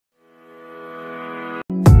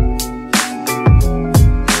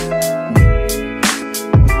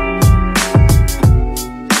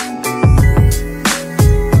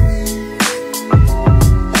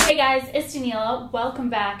It's Daniela. Welcome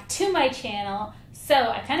back to my channel. So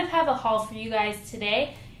I kind of have a haul for you guys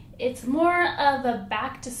today. It's more of a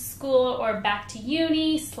back to school or back to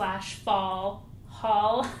uni slash fall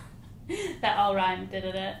haul. That all rhymed,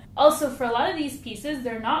 didn't it? Also, for a lot of these pieces,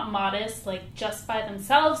 they're not modest like just by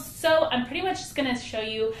themselves, so I'm pretty much just gonna show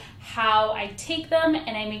you how I take them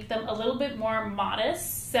and I make them a little bit more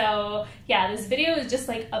modest. So yeah, this video is just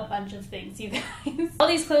like a bunch of things, you guys. All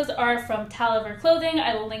these clothes are from Talever clothing.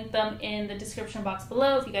 I will link them in the description box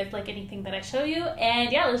below if you guys like anything that I show you.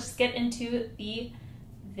 And yeah, let's just get into the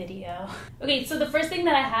video. Okay, so the first thing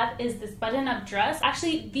that I have is this button-up dress.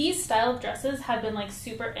 Actually, these style of dresses have been like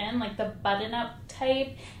super in, like the button-up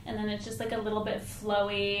type, and then it's just like a little bit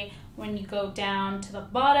flowy when you go down to the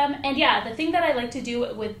bottom. And yeah, the thing that I like to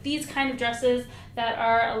do with these kind of dresses that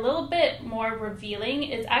are a little bit more revealing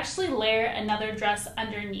is actually layer another dress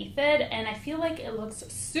underneath it, and I feel like it looks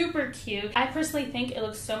super cute. I personally think it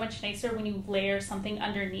looks so much nicer when you layer something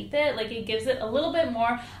underneath it. Like, it gives it a little bit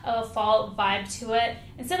more of a fall vibe to it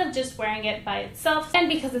instead of just wearing it by itself. And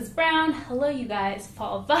because it's brown, hello you guys,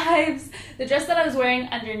 fall vibes. The dress that I was wearing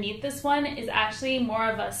underneath this one is actually more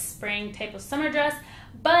of a spring type of summer dress,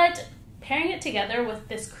 but pairing it together with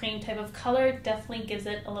this cream type of color definitely gives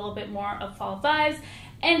it a little bit more of fall vibes.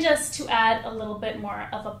 And just to add a little bit more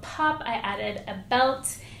of a pop, I added a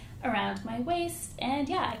belt around my waist, and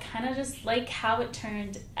yeah, I kind of just like how it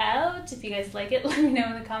turned out. If you guys like it, let me know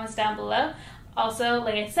in the comments down below. Also,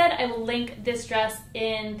 like I said, I will link this dress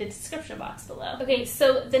in the description box below. Okay,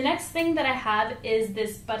 so the next thing that I have is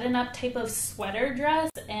this button-up type of sweater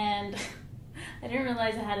dress, and I didn't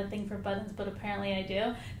realize I had a thing for buttons, but apparently I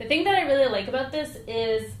do. The thing that I really like about this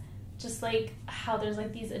is just like how there's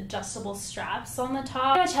like these adjustable straps on the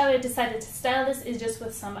top. Pretty much how I decided to style this is just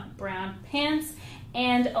with some brown pants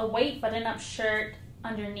and a white button-up shirt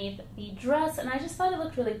underneath the dress, and I just thought it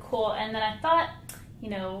looked really cool. And then I thought, you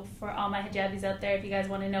know, for all my hijabis out there, if you guys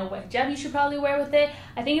want to know what hijab you should probably wear with it,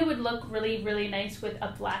 I think it would look really, really nice with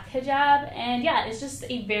a black hijab. And yeah, it's just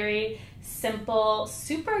a very simple,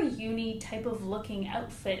 super uni type of looking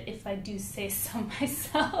outfit, if I do say so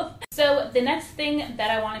myself. So the next thing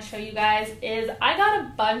that I want to show you guys is I got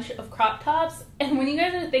a bunch of crop tops, and when you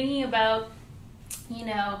guys are thinking about, you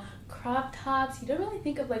know, crop tops, you don't really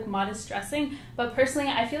think of like modest dressing, but personally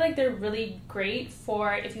I feel like they're really great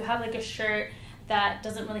for if you have like a shirt that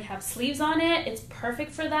doesn't really have sleeves on it. It's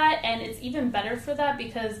perfect for that, and it's even better for that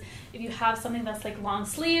because if you have something that's like long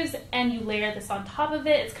sleeves and you layer this on top of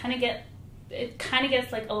it, it kind of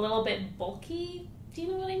gets like a little bit bulky. Do you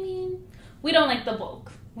know what I mean? We don't like the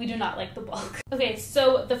bulk. We do not like the bulk. Okay,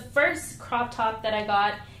 so the first crop top that I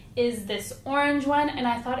got is this orange one, and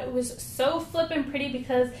I thought it was so flippin' pretty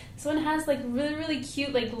because this one has like really, really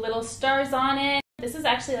cute like little stars on it. This is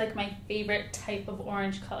actually like my favorite type of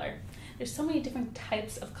orange color. There's so many different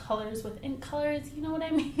types of colors within colors, you know what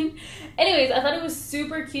I mean? Anyways, I thought it was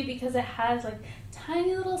super cute because it has like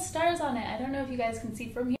tiny little stars on it. I don't know if you guys can see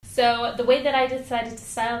from here. So the way that I decided to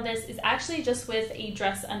style this is actually just with a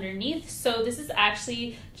dress underneath. So this is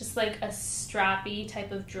actually just like a strappy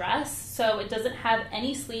type of dress. So it doesn't have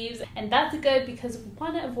any sleeves, and that's good because we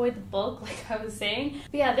want to avoid the bulk, like I was saying.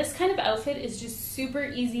 But yeah, this kind of outfit is just super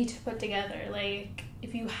easy to put together. Like,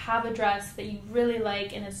 if you have a dress that you really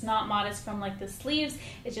like and it's not modest from like the sleeves,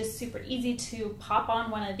 it's just super easy to pop on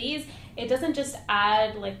one of these. It doesn't just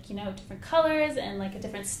add like, you know, different colors and like a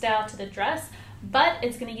different style to the dress, but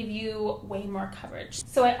it's gonna give you way more coverage.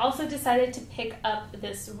 So I also decided to pick up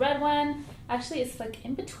this red one. Actually, it's like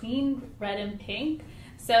in between red and pink.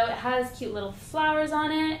 So it has cute little flowers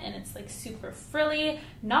on it, and it's like super frilly.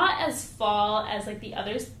 Not as fall as like the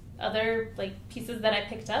other like pieces that I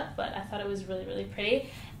picked up, but I thought it was really, really pretty.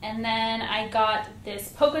 And then I got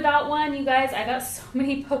this polka dot one. You guys, I got so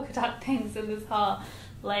many polka dot things in this haul.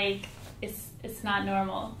 Like, it's not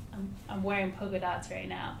normal. I'm wearing polka dots right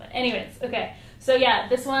now, but anyways, okay. So yeah,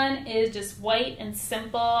 this one is just white and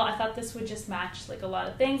simple. I thought this would just match like a lot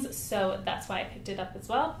of things, so that's why I picked it up as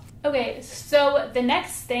well. Okay, so the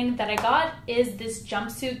next thing that I got is this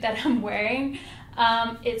jumpsuit that I'm wearing.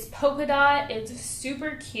 It's polka dot, it's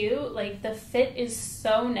super cute, like the fit is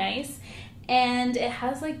so nice, and it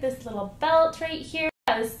has like this little belt right here.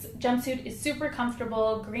 This jumpsuit is super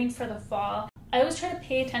comfortable, green for the fall. I always try to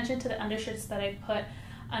pay attention to the undershirts that I put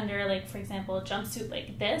under, like, for example, a jumpsuit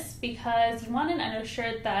like this, because you want an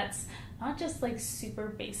undershirt that's not just like super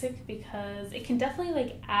basic, because it can definitely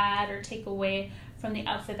like add or take away from the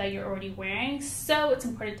outfit that you're already wearing. So it's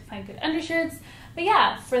important to find good undershirts. But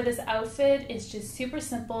yeah, for this outfit, it's just super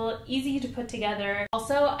simple, easy to put together.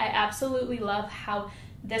 Also, I absolutely love how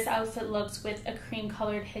this outfit looks with a cream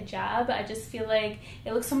colored hijab. I just feel like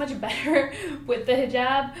it looks so much better with the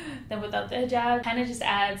hijab than without the hijab. Kind of just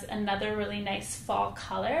adds another really nice fall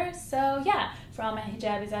color. So yeah, for all my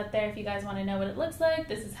hijabis out there, if you guys want to know what it looks like,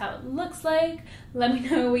 this is how it looks like. Let me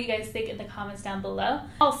know what you guys think in the comments down below.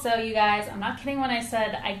 Also, you guys, I'm not kidding when I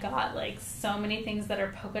said I got like so many things that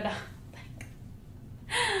are polka dot.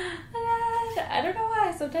 I don't know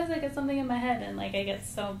why. Sometimes I get something in my head and like I get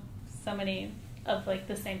so many of like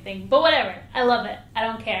the same thing, but whatever, I love it, I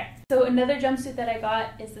don't care. So another jumpsuit that I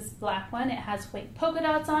got is this black one. It has white polka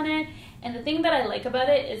dots on it, and the thing that I like about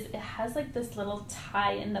it is it has like this little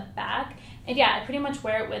tie in the back, and yeah, I pretty much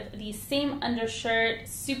wear it with the same undershirt,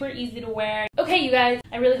 super easy to wear. Okay, you guys,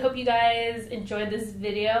 I really hope you guys enjoyed this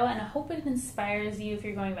video, and I hope it inspires you if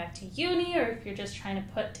you're going back to uni or if you're just trying to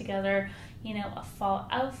put together, you know, a fall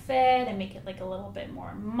outfit and make it like a little bit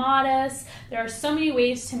more modest. There are so many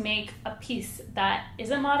ways to make a piece that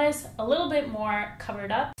isn't modest a little bit more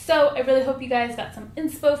covered up. So I really hope you guys got some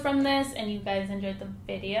inspo from this and you guys enjoyed the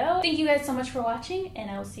video. Thank you guys so much for watching, and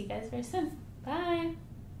I will see you guys very soon. Bye.